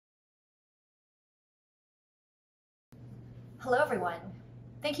Hello everyone.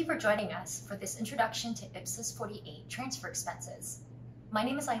 Thank you for joining us for this introduction to IPSAS 48 transfer expenses. My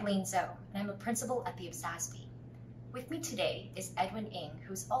name is Eileen Zhou, and I'm a principal at the IPSAS. With me today is Edwin,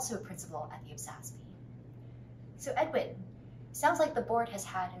 who's also a principal at the IPSAS. So Edwin, sounds like the board has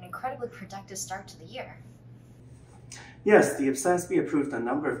had an incredibly productive start to the year. Yes, the IPSAS approved a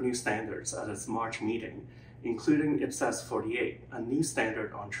number of new standards at its March meeting, including IPSAS 48, a new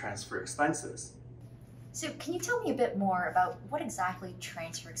standard on transfer expenses. So can you tell me a bit more about what exactly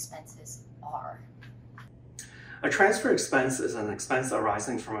transfer expenses are? A transfer expense is an expense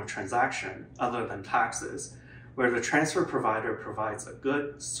arising from a transaction, other than taxes, where the transfer provider provides a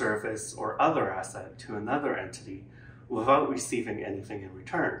good, service, or other asset to another entity without receiving anything in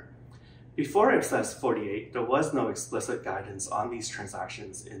return. Before IPSAS 48, there was no explicit guidance on these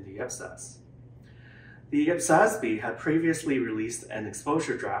transactions in the IPSAS. The IPSAS had previously released an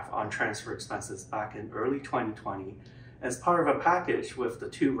exposure draft on transfer expenses back in early 2020 as part of a package with the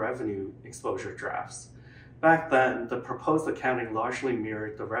two revenue exposure drafts. Back then, the proposed accounting largely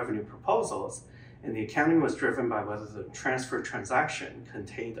mirrored the revenue proposals, and the accounting was driven by whether the transfer transaction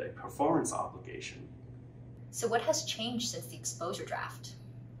contained a performance obligation. So what has changed since the exposure draft?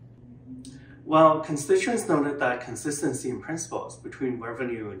 Well, constituents noted that consistency in principles between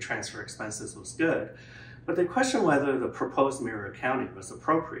revenue and transfer expenses was good, but they questioned whether the proposed mirror accounting was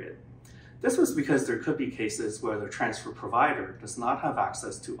appropriate. This was because there could be cases where the transfer provider does not have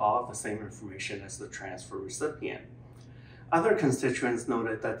access to all of the same information as the transfer recipient. Other constituents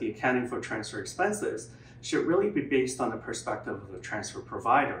noted that the accounting for transfer expenses should really be based on the perspective of the transfer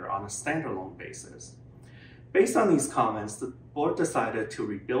provider on a standalone basis. Based on these comments, the board decided to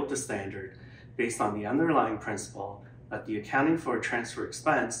rebuild the standard based on the underlying principle that the accounting for a transfer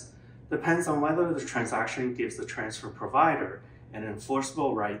expense depends on whether the transaction gives the transfer provider an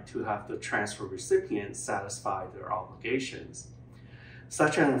enforceable right to have the transfer recipient satisfy their obligations.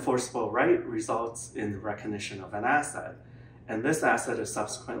 Such an enforceable right results in the recognition of an asset, and this asset is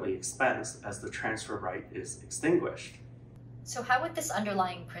subsequently expensed as the transfer right is extinguished. So how would this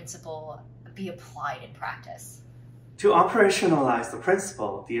underlying principle be applied in practice? To operationalize the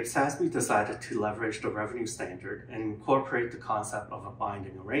principle, the IPSAS decided to leverage the revenue standard and incorporate the concept of a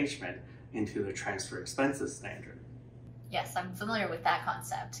binding arrangement into the transfer expenses standard. Yes, I'm familiar with that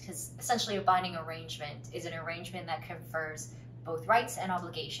concept, because essentially a binding arrangement is an arrangement that confers both rights and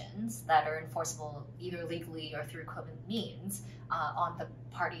obligations that are enforceable either legally or through equivalent means on the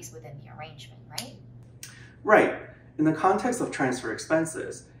parties within the arrangement, right? Right. In the context of transfer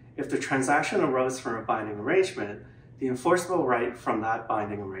expenses, if the transaction arose from a binding arrangement, the enforceable right from that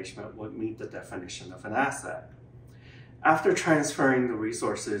binding arrangement would meet the definition of an asset. After transferring the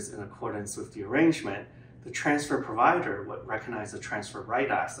resources in accordance with the arrangement, the transfer provider would recognize the transfer right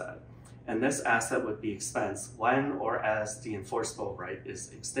asset, and this asset would be expensed when or as the enforceable right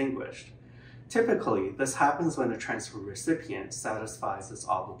is extinguished. Typically, this happens when the transfer recipient satisfies its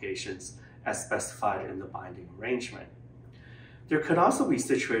obligations as specified in the binding arrangement. There could also be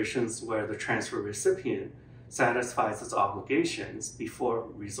situations where the transfer recipient satisfies its obligations before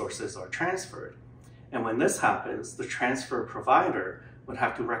resources are transferred. And when this happens, the transfer provider would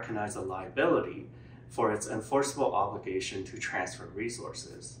have to recognize a liability for its enforceable obligation to transfer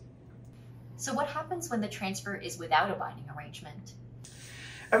resources. So what happens when the transfer is without a binding arrangement?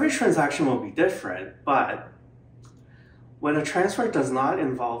 Every transaction will be different, but when a transfer does not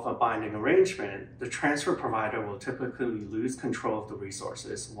involve a binding arrangement, the transfer provider will typically lose control of the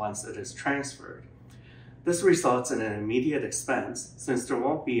resources once it is transferred. This results in an immediate expense since there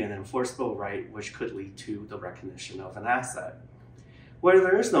won't be an enforceable right which could lead to the recognition of an asset. Where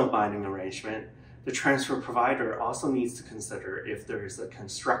there is no binding arrangement, the transfer provider also needs to consider if there is a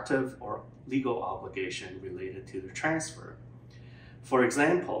constructive or legal obligation related to the transfer. For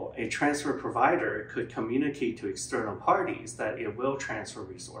example, a transfer provider could communicate to external parties that it will transfer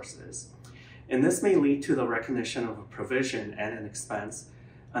resources, and this may lead to the recognition of a provision and an expense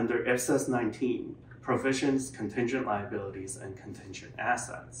under IPSAS 19, Provisions, Contingent Liabilities, and Contingent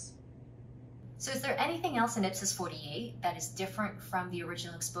Assets. So is there anything else in IPSAS 48 that is different from the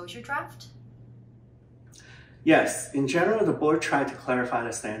original exposure draft? Yes, in general, the board tried to clarify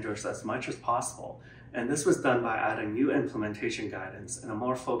the standards as much as possible, and this was done by adding new implementation guidance and a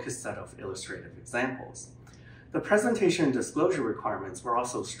more focused set of illustrative examples. The presentation and disclosure requirements were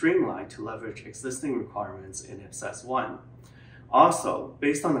also streamlined to leverage existing requirements in IPSAS 1. Also,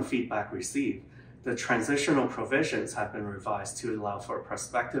 based on the feedback received, the transitional provisions have been revised to allow for a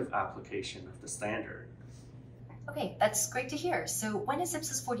prospective application of the standard. Okay, that's great to hear. So when is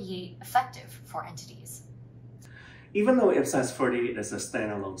IPSAS 48 effective for entities? Even though IPSAS 48 is a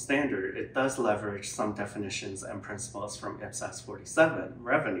standalone standard, it does leverage some definitions and principles from IPSAS 47,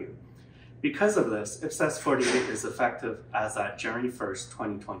 revenue. Because of this, IPSAS 48 is effective as at January 1st,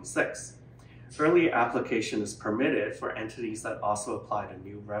 2026. Early application is permitted for entities that also apply the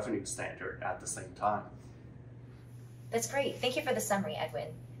new revenue standard at the same time. That's great. Thank you for the summary, Edwin.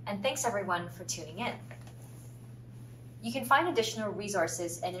 And thanks everyone for tuning in. You can find additional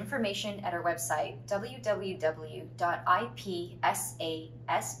resources and information at our website,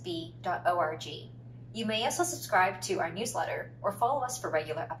 www.ipsasb.org. You may also subscribe to our newsletter or follow us for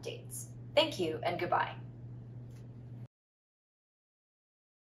regular updates. Thank you and goodbye.